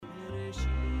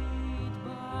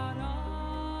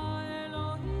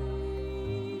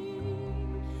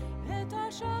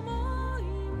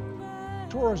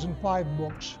Torah is in 5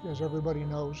 books, as everybody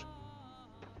knows.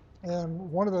 And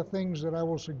one of the things that I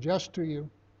will suggest to you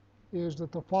is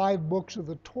that the 5 books of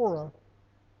the Torah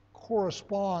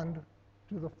correspond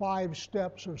to the 5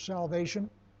 steps of salvation.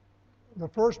 The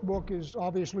first book is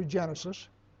obviously Genesis.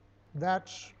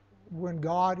 That's when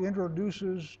God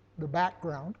introduces the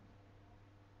background.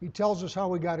 He tells us how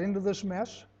we got into this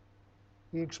mess.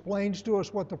 He explains to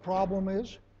us what the problem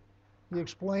is. He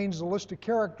explains the list of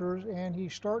characters, and he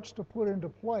starts to put into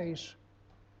place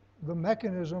the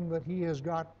mechanism that he has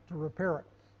got to repair it.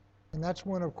 And that's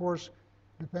when, of course,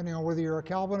 depending on whether you're a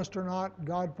Calvinist or not,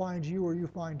 God finds you or you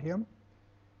find him.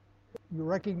 You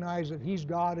recognize that he's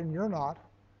God and you're not,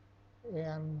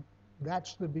 and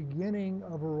that's the beginning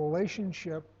of a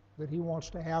relationship that he wants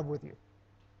to have with you.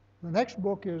 The next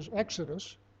book is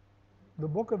Exodus. The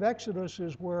book of Exodus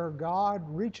is where God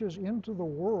reaches into the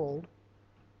world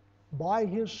by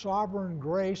his sovereign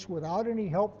grace without any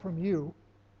help from you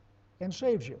and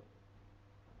saves you.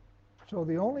 So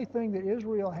the only thing that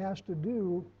Israel has to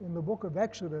do in the book of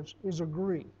Exodus is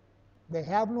agree. They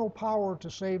have no power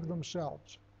to save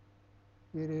themselves.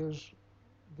 It is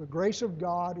the grace of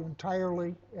God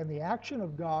entirely and the action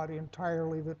of God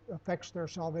entirely that affects their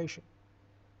salvation.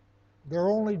 Their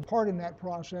only part in that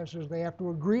process is they have to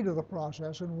agree to the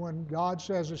process, and when God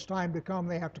says it's time to come,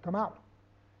 they have to come out.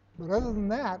 But other than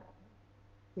that,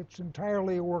 it's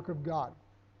entirely a work of God.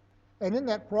 And in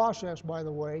that process, by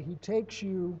the way, he takes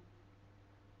you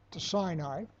to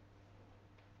Sinai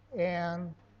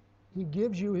and he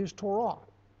gives you his Torah.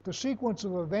 The sequence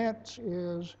of events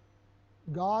is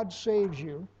God saves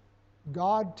you,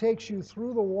 God takes you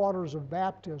through the waters of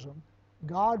baptism,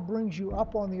 God brings you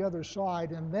up on the other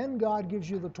side, and then God gives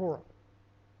you the Torah.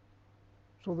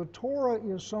 So the Torah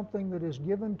is something that is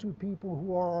given to people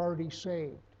who are already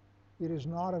saved. It is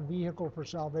not a vehicle for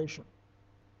salvation.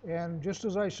 And just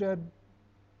as I said,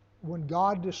 when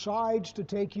God decides to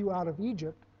take you out of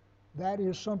Egypt, that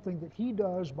is something that he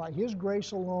does by his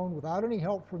grace alone without any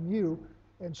help from you.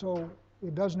 And so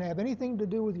it doesn't have anything to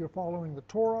do with your following the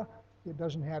Torah. It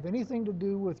doesn't have anything to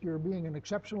do with your being an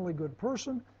exceptionally good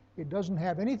person. It doesn't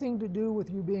have anything to do with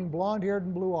you being blonde-haired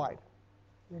and blue-eyed.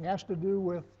 It has to do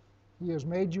with he has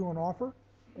made you an offer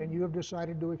and you have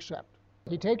decided to accept.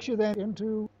 He takes you then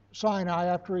into Sinai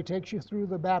after he takes you through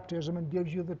the baptism and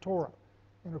gives you the Torah.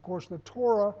 And of course the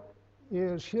Torah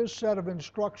is his set of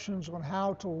instructions on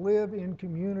how to live in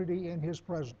community in his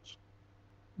presence.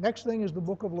 Next thing is the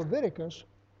book of Leviticus,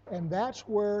 and that's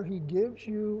where he gives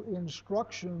you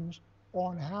instructions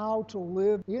on how to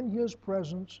live in his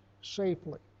presence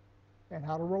safely and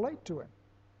how to relate to him.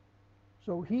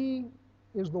 So he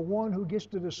is the one who gets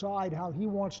to decide how he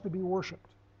wants to be worshiped.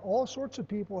 All sorts of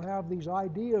people have these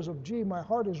ideas of, gee, my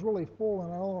heart is really full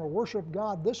and I want to worship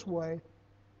God this way.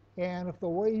 And if the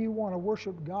way you want to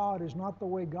worship God is not the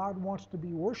way God wants to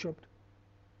be worshiped,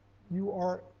 you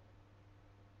are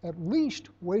at least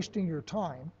wasting your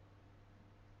time,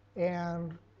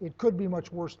 and it could be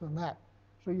much worse than that.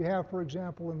 So you have, for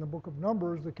example, in the book of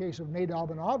Numbers, the case of Nadab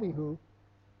and Abihu,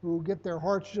 who get their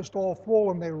hearts just all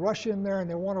full and they rush in there and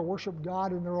they want to worship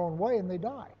God in their own way and they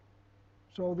die.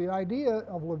 So the idea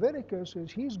of Leviticus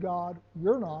is he's God,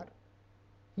 you're not.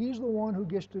 He's the one who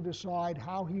gets to decide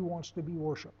how he wants to be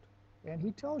worshiped. And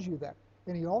he tells you that.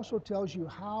 And he also tells you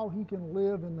how he can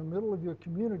live in the middle of your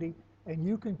community and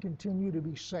you can continue to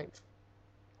be safe.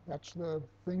 That's the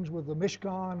things with the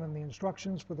Mishkan and the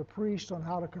instructions for the priests on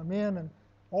how to come in and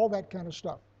all that kind of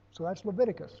stuff. So that's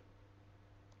Leviticus.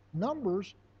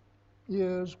 Numbers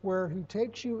is where he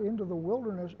takes you into the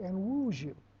wilderness and woos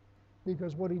you.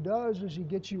 Because what he does is he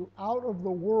gets you out of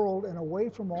the world and away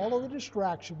from all of the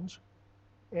distractions,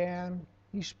 and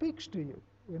he speaks to you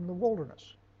in the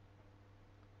wilderness.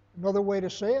 Another way to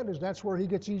say it is that's where he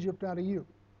gets Egypt out of you.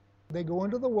 They go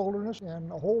into the wilderness,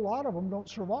 and a whole lot of them don't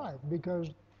survive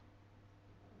because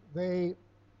they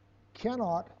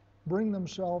cannot bring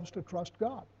themselves to trust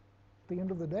God. At the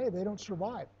end of the day, they don't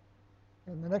survive.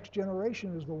 And the next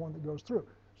generation is the one that goes through.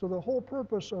 So the whole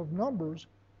purpose of Numbers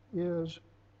is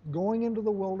going into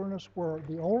the wilderness where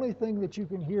the only thing that you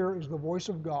can hear is the voice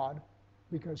of God,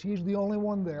 because he's the only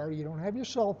one there. You don't have your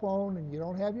cell phone, and you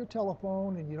don't have your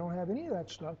telephone, and you don't have any of that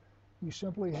stuff. You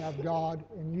simply have God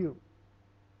and you.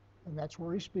 And that's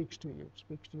where he speaks to you,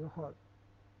 speaks to your heart.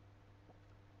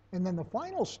 And then the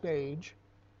final stage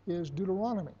is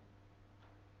Deuteronomy.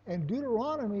 And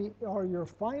Deuteronomy are your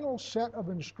final set of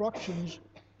instructions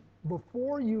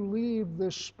before you leave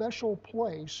this special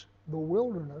place, the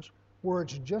wilderness, where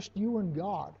it's just you and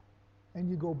God, and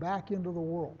you go back into the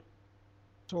world.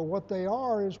 So what they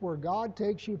are is where God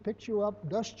takes you, picks you up,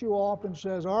 dusts you off, and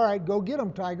says, all right, go get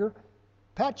them, tiger.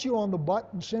 pats you on the butt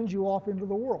and sends you off into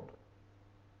the world.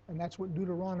 And that's what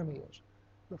Deuteronomy is.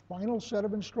 The final set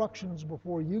of instructions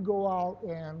before you go out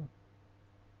and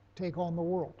take on the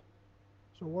world.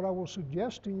 So what I will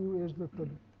suggest to you is that the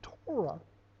Torah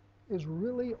is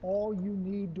really all you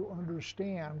need to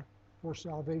understand for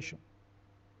salvation.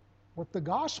 What the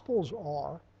Gospels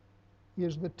are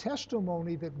is the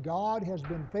testimony that God has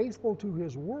been faithful to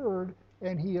His Word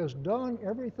and He has done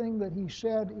everything that He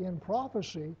said in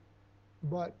prophecy,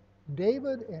 but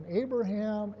David and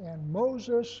Abraham and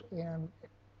Moses and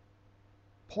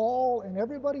Paul and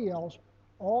everybody else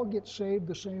all get saved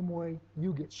the same way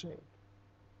you get saved.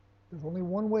 There's only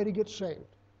one way to get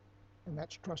saved, and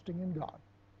that's trusting in God.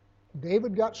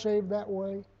 David got saved that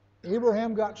way.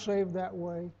 Abraham got saved that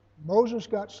way. Moses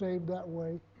got saved that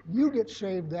way. You get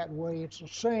saved that way. It's the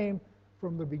same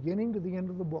from the beginning to the end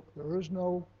of the book. There is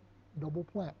no double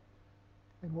plan.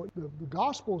 And what the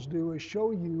Gospels do is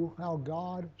show you how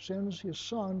God sends His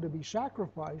Son to be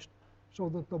sacrificed so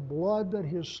that the blood that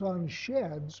His Son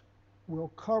sheds will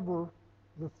cover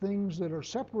the things that are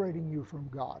separating you from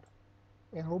God.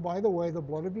 And oh, by the way, the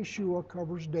blood of Yeshua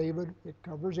covers David, it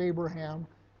covers Abraham,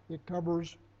 it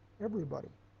covers everybody.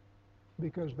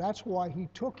 Because that's why He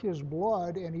took His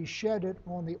blood and He shed it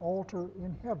on the altar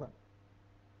in heaven.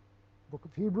 Book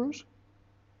of Hebrews,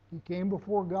 He came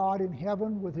before God in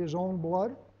heaven with His own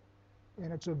blood,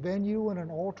 and it's a venue and an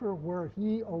altar where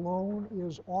He alone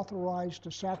is authorized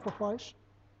to sacrifice.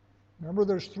 Remember,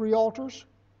 there's 3 altars,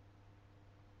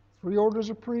 3 orders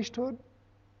of priesthood,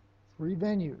 3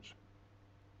 venues.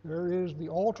 There is the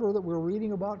altar that we're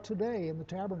reading about today in the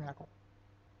tabernacle.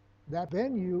 That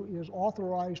venue is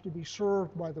authorized to be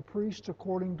served by the priests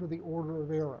according to the order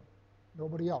of Aaron.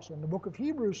 Nobody else. And the book of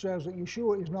Hebrews says that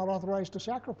Yeshua is not authorized to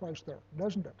sacrifice there,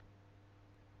 doesn't it?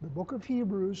 The book of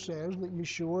Hebrews says that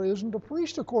Yeshua isn't a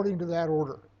priest according to that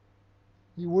order.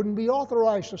 He wouldn't be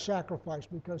authorized to sacrifice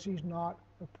because He's not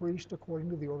a priest according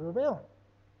to the order of Aaron.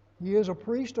 He is a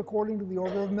priest according to the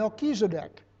order of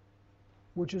Melchizedek,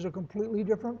 which is a completely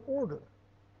different order.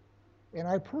 And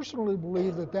I personally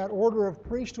believe that that order of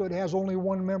priesthood has only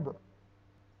one member,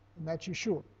 and that's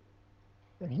Yeshua.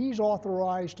 And He's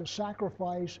authorized to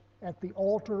sacrifice at the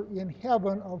altar in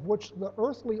heaven, of which the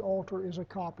earthly altar is a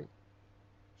copy.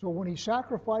 So when He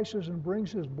sacrifices and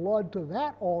brings His blood to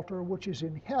that altar, which is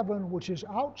in heaven, which is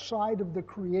outside of the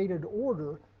created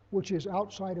order, which is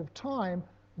outside of time,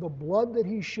 the blood that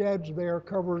He sheds there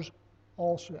covers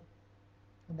all sin.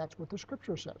 And that's what the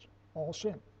Scripture says, all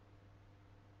sin.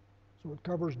 So it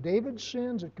covers David's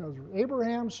sins, it covers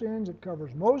Abraham's sins, it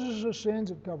covers Moses'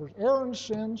 sins, it covers Aaron's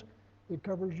sins, it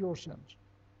covers your sins.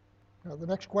 Now the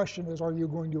next question is, are you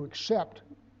going to accept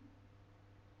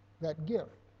that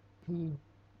gift? He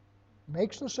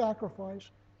makes the sacrifice,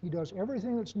 He does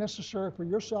everything that's necessary for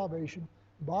your salvation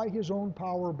by His own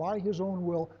power, by His own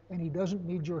will, and He doesn't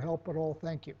need your help at all,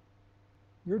 thank you.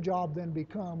 Your job then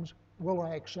becomes, will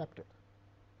I accept it?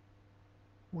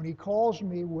 When He calls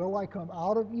me, will I come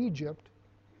out of Egypt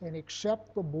and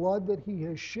accept the blood that He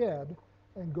has shed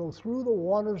and go through the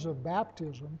waters of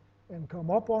baptism and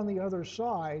come up on the other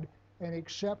side and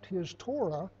accept His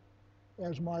Torah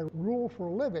as my rule for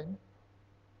living,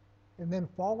 and then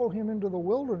follow Him into the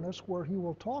wilderness where He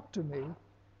will talk to me,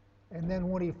 and then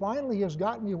when He finally has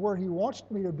gotten me where He wants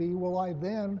me to be, will I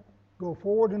then go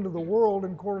forward into the world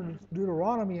according to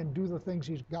Deuteronomy and do the things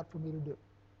He's got for me to do?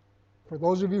 For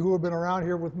those of you who have been around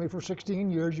here with me for 16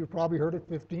 years, you've probably heard it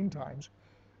 15 times,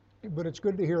 but it's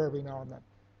good to hear every now and then.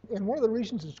 And one of the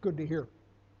reasons it's good to hear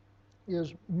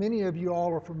is many of you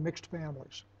all are from mixed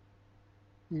families.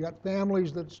 You got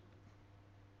families that's,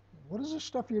 what is this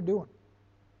stuff you're doing?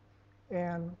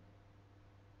 And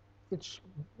it's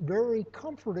very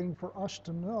comforting for us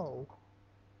to know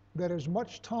that as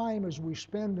much time as we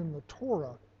spend in the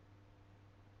Torah,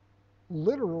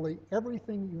 literally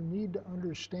everything you need to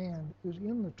understand is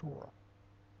in the Torah.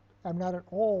 I'm not at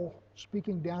all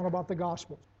speaking down about the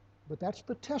Gospels, but that's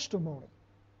the testimony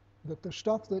that the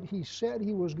stuff that He said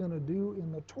He was going to do in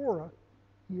the Torah,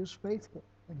 He is faithful,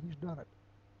 and He's done it.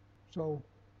 So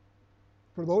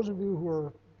for those of you who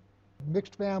are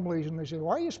mixed families and they say,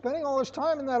 why are you spending all this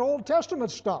time in that Old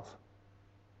Testament stuff?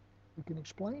 You can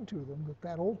explain to them that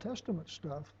that Old Testament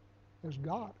stuff is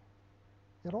God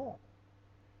at all.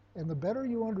 And the better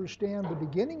you understand the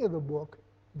beginning of the book,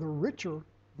 the richer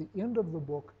the end of the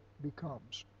book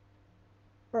becomes.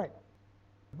 Right.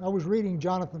 I was reading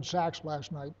Jonathan Sacks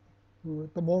last night, who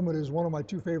at the moment is one of my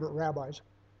 2 favorite rabbis.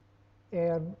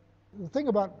 And the thing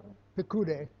about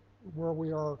Pekude, where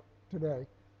we are today,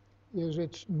 is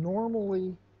it's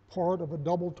normally part of a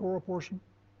double Torah portion.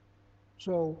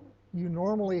 So you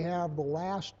normally have the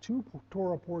last two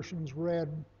Torah portions read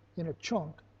in a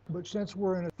chunk, but since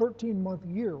we're in a 13-month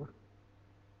year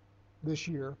this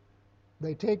year,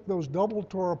 they take those double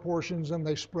Torah portions and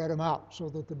they spread them out so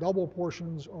that the double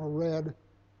portions are read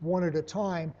one at a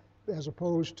time as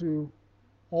opposed to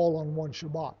all on one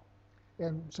Shabbat.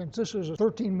 And since this is a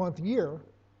 13-month year,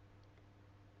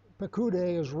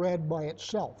 Pekudei is read by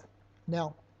itself.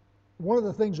 Now, one of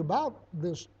the things about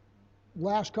this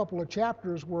last couple of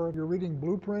chapters where you're reading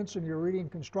blueprints and you're reading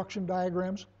construction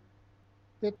diagrams,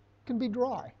 it can be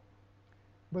dry.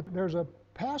 But there's a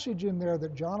passage in there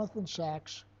that Jonathan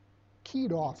Sacks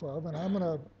keyed off of, and I'm going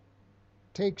to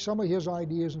take some of his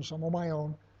ideas and some of my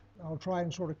own. I'll try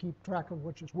and sort of keep track of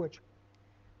which is which.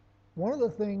 One of the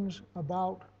things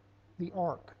about the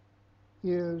ark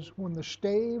is when the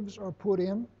staves are put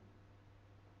in,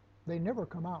 they never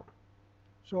come out.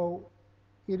 So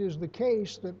it is the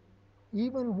case that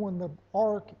even when the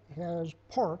ark has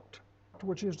parked,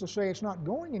 which is to say it's not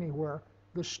going anywhere,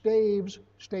 the staves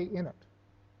stay in it.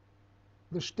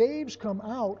 The staves come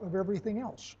out of everything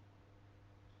else.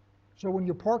 So when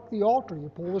you park the altar, you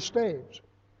pull the staves.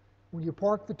 When you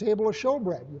park the table of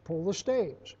showbread, you pull the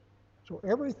staves. So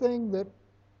everything that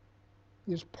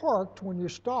is parked when you're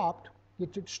stopped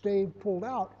gets its stave pulled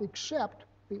out, except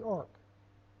the ark.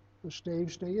 The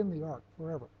staves stay in the ark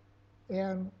forever.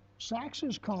 And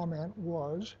Sacks's comment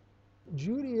was,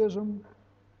 Judaism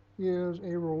is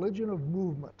a religion of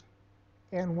movement.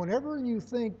 And whenever you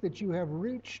think that you have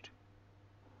reached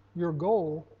your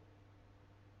goal,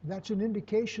 that's an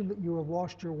indication that you have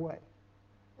lost your way.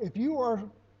 If you are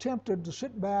tempted to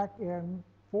sit back and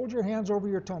fold your hands over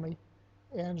your tummy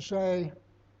and say,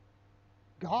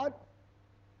 God,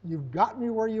 you've got me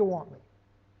where you want me,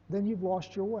 then you've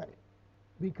lost your way.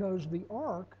 Because the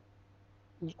ark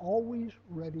is always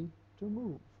ready to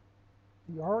move.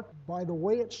 The ark, by the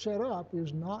way it's set up,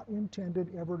 is not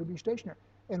intended ever to be stationary.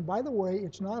 And by the way,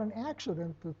 it's not an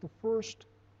accident that the first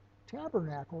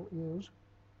tabernacle is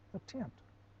a tent,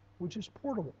 which is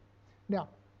portable. Now,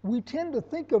 we tend to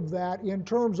think of that in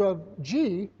terms of,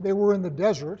 gee, they were in the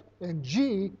desert, and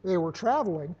gee, they were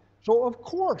traveling, so of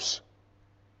course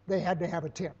they had to have a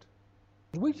tent.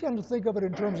 We tend to think of it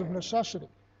in terms of necessity.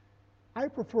 I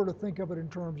prefer to think of it in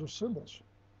terms of symbols.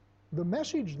 The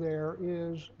message there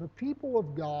is the people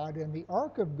of God and the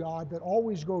ark of God that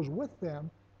always goes with them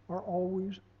are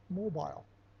always mobile.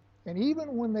 And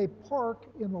even when they park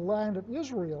in the land of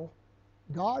Israel,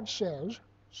 God says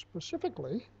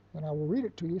specifically, and I will read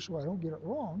it to you so I don't get it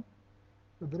wrong,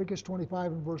 Leviticus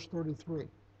 25 and verse 33.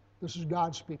 This is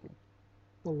God speaking.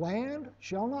 The land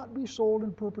shall not be sold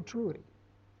in perpetuity,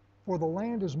 for the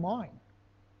land is mine,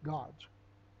 God's.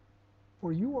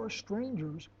 For you are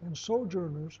strangers and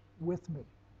sojourners with me.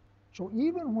 So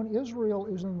even when Israel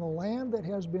is in the land that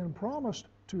has been promised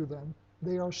to them,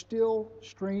 they are still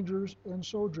strangers and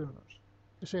sojourners.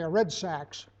 You say, I read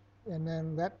Sacks, and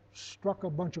then that struck a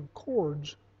bunch of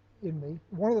chords in me.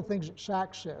 One of the things that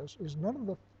Sacks says is none of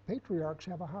the patriarchs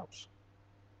have a house.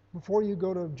 Before you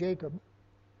go to Jacob,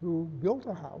 who built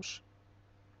a house,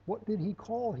 what did he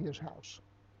call his house?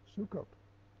 Sukkot.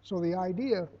 So the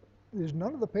idea is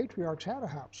none of the patriarchs had a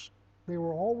house. They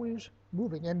were always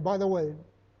moving. And by the way,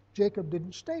 Jacob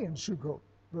didn't stay in Sukkot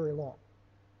very long.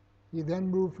 He then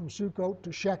moved from Sukkot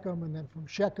to Shechem, and then from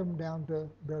Shechem down to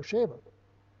Beersheba.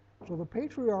 So the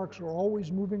patriarchs were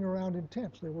always moving around in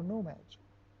tents. They were nomads.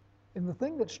 And the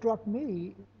thing that struck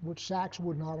me, which Sacks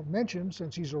would not have mentioned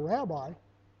since he's a rabbi,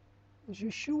 is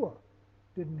Yeshua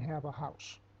didn't have a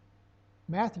house.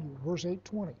 Matthew, verse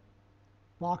 8:20.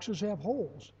 Foxes have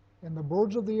holes, and the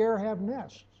birds of the air have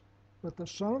nests, but the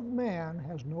Son of Man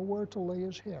has nowhere to lay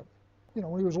his head. You know,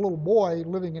 when he was a little boy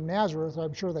living in Nazareth,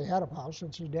 I'm sure they had a house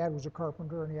since his dad was a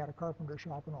carpenter and he had a carpenter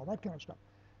shop and all that kind of stuff.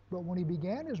 But when he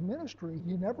began his ministry,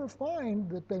 you never find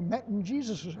that they met in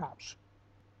Jesus' house.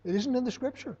 It isn't in the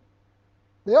scripture.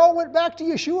 They all went back to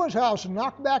Yeshua's house and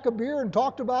knocked back a beer and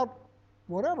talked about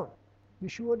whatever.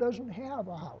 Yeshua doesn't have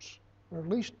a house, or at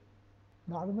least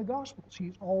not in the Gospels.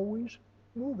 He's always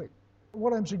moving.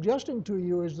 What I'm suggesting to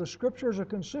you is the scriptures are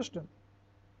consistent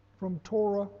from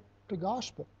Torah to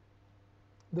Gospel.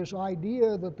 This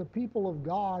idea that the people of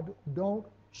God don't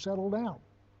settle down.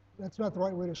 That's not the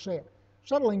right way to say it.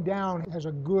 Settling down has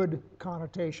a good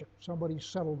connotation. Somebody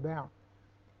settled down.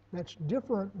 That's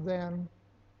different than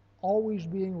always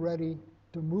being ready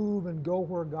to move and go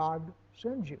where God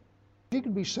sends you. You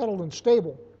can be settled and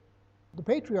stable. The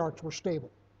patriarchs were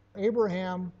stable.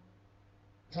 Abraham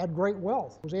had great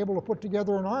wealth, was able to put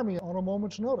together an army on a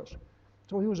moment's notice.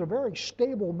 So he was a very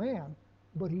stable man,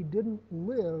 but he didn't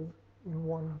live in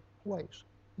one place.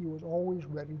 He was always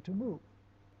ready to move.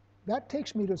 That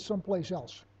takes me to someplace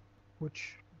else,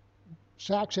 which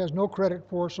Sachs has no credit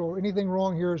for, so anything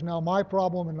wrong here is now my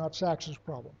problem and not Sachs's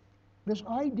problem. This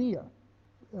idea,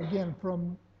 again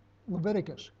from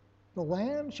Leviticus, the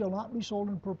land shall not be sold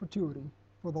in perpetuity,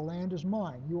 for the land is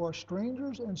mine. You are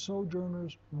strangers and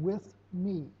sojourners with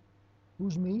me.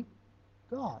 Who's me?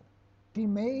 God. He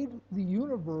made the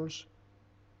universe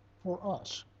for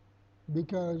us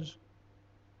because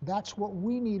that's what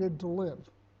we needed to live.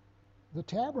 The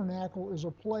tabernacle is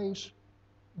a place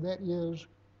that is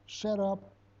set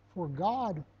up for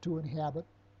God to inhabit.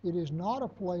 It is not a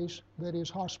place that is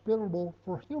hospitable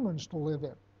for humans to live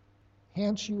in.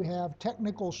 Hence, you have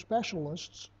technical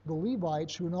specialists, the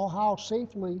Levites, who know how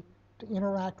safely to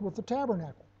interact with the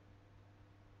tabernacle.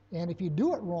 And if you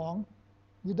do it wrong,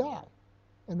 you die.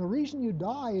 And the reason you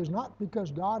die is not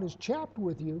because God is chapped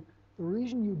with you. The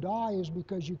reason you die is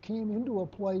because you came into a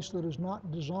place that is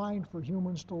not designed for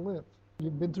humans to live.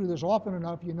 You've been through this often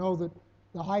enough, you know that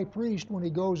the high priest, when he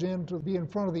goes in to be in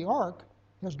front of the ark,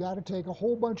 has got to take a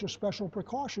whole bunch of special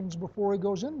precautions before he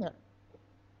goes in there.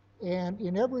 And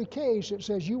in every case, it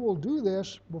says you will do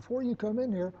this before you come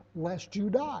in here, lest you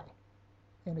die.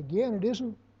 And again, it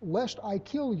isn't lest I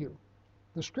kill you.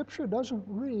 The scripture doesn't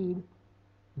read,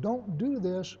 don't do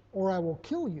this or I will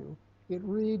kill you. It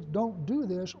reads, don't do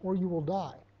this or you will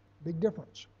die. Big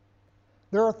difference.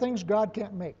 There are things God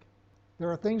can't make.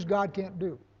 There are things God can't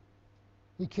do.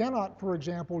 He cannot, for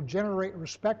example, generate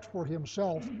respect for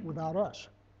himself without us.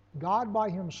 God by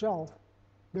himself,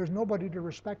 there's nobody to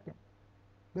respect him.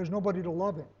 There's nobody to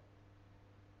love him.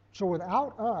 So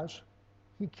without us,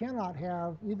 he cannot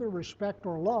have either respect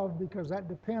or love because that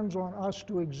depends on us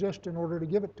to exist in order to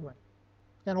give it to him.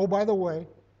 And oh, by the way,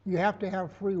 you have to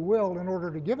have free will in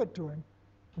order to give it to him,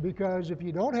 because if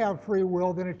you don't have free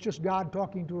will, then it's just God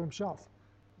talking to himself.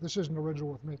 This isn't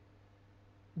original with me.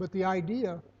 But the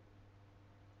idea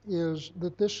is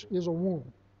that this is a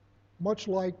womb. Much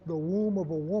like the womb of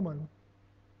a woman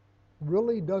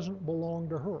really doesn't belong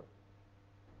to her.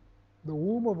 The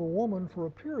womb of a woman for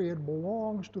a period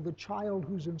belongs to the child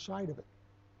who's inside of it.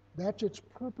 That's its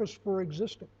purpose for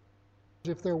existing.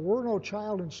 If there were no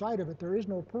child inside of it, there is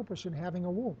no purpose in having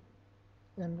a womb.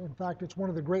 And in fact, it's one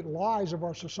of the great lies of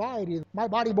our society. My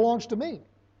body belongs to me.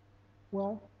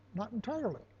 Well, not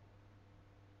entirely.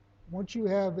 Once you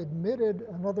have admitted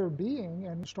another being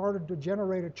and started to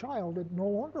generate a child, it no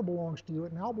longer belongs to you.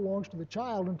 It now belongs to the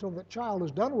child until that child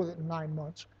is done with it in 9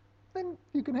 months. Then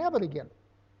you can have it again.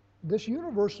 This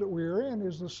universe that we are in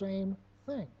is the same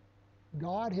thing.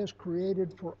 God has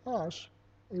created for us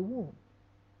a womb,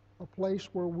 a place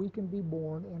where we can be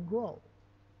born and grow.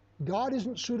 God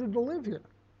isn't suited to live here,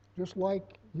 just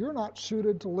like you're not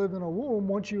suited to live in a womb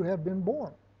once you have been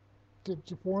born.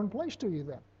 It's a foreign place to you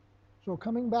then. So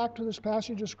coming back to this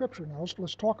passage of Scripture now,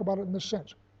 let's talk about it in this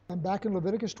sense. I'm back in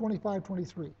Leviticus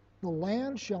 25:23. The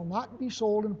land shall not be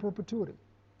sold in perpetuity,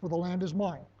 for the land is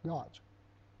mine, God's.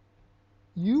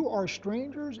 You are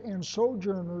strangers and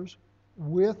sojourners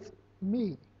with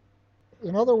me.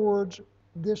 In other words,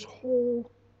 this whole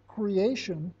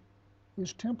creation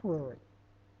is temporary.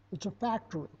 It's a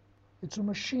factory. It's a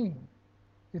machine.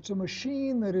 It's a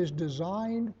machine that is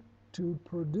designed to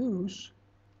produce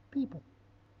people.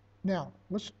 Now,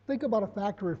 let's think about a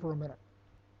factory for a minute.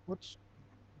 Let's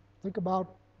think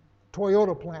about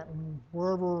Toyota plant in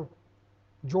wherever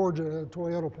Georgia the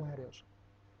Toyota plant is.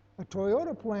 A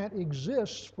Toyota plant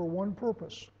exists for one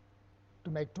purpose,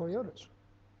 to make Toyotas.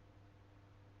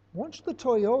 Once the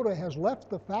Toyota has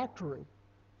left the factory,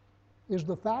 is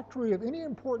the factory of any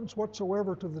importance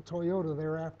whatsoever to the Toyota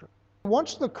thereafter?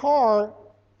 Once the car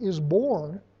is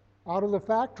born out of the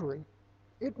factory,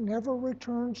 it never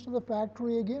returns to the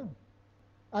factory again.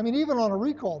 I mean, even on a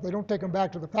recall, they don't take them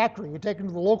back to the factory. You take them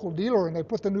to the local dealer and they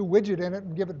put the new widget in it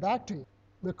and give it back to you.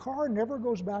 The car never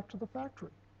goes back to the factory.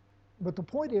 But the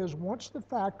point is, once the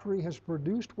factory has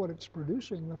produced what it's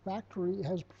producing, the factory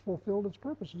has fulfilled its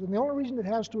purposes. And the only reason it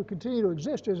has to continue to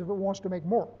exist is if it wants to make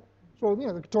more. So, the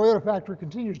Toyota factory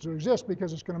continues to exist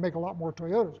because it's going to make a lot more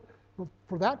Toyotas. But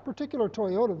for that particular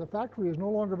Toyota, the factory is no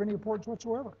longer of any importance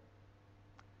whatsoever.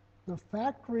 The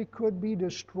factory could be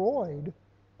destroyed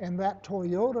and that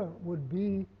Toyota would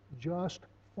be just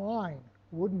fine,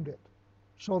 wouldn't it?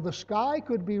 So the sky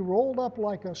could be rolled up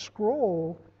like a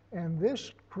scroll, and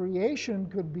this creation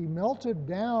could be melted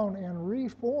down and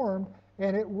reformed,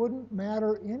 and it wouldn't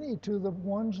matter any to the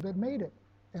ones that made it.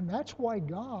 And that's why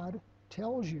God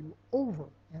tells you over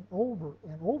and over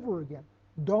and over again,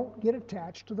 don't get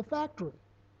attached to the factory.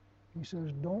 He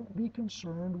says, don't be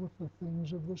concerned with the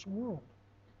things of this world.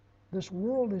 This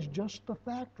world is just the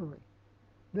factory.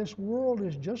 This world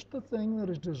is just the thing that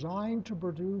is designed to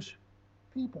produce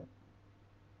people.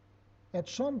 At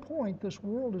some point, this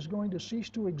world is going to cease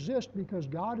to exist because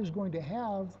God is going to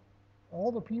have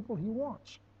all the people he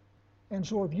wants. And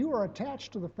so if you are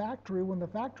attached to the factory, when the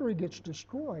factory gets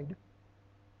destroyed,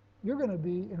 you're going to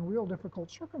be in real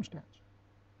difficult circumstance.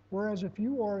 Whereas if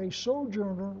you are a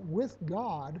sojourner with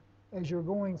God as you're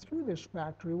going through this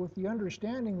factory with the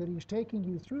understanding that he's taking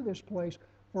you through this place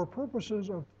for purposes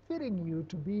of fitting you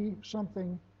to be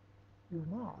something you're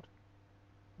not,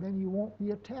 then you won't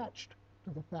be attached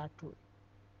to the factory.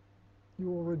 You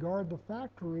will regard the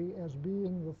factory as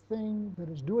being the thing that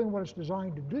is doing what it's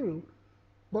designed to do,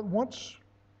 but once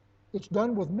it's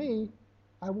done with me,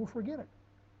 I will forget it.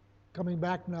 Coming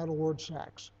back now to Lord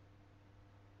Sachs,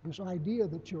 this idea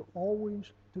that you're always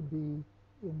to be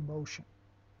in motion.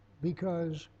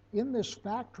 Because in this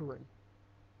factory,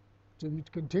 to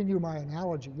continue my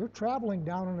analogy, you're traveling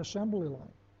down an assembly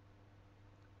line.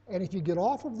 And if you get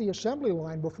off of the assembly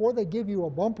line before they give you a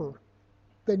bumper,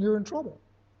 then you're in trouble.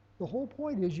 The whole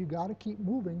point is you got to keep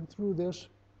moving through this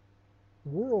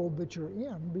world that you're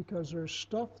in, because there's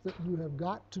stuff that you have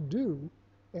got to do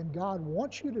and God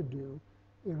wants you to do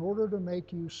in order to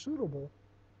make you suitable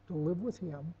to live with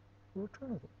him for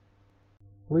eternity.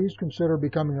 Please consider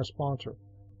becoming a sponsor.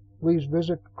 Please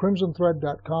visit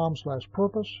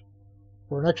crimsonthread.com/purpose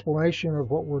for an explanation of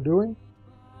what we're doing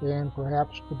and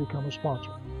perhaps to become a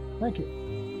sponsor. Thank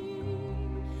you.